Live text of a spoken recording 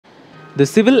The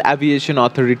Civil Aviation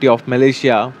Authority of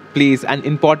Malaysia plays an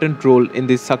important role in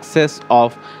the success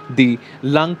of the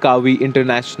Langkawi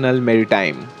International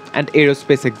Maritime and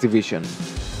Aerospace Exhibition.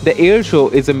 The air show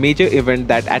is a major event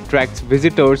that attracts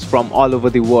visitors from all over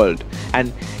the world,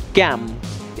 and CAAM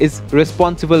is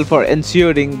responsible for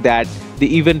ensuring that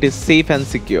the event is safe and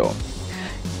secure.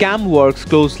 CAAM works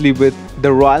closely with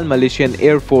the Royal Malaysian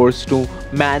Air Force to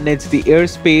manage the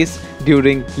airspace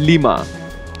during LIMA.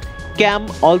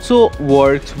 CAAM also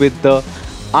works with the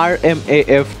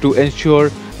RMAF to ensure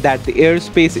that the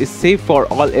airspace is safe for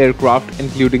all aircraft,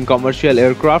 including commercial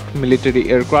aircraft, military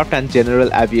aircraft, and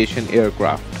general aviation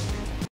aircraft.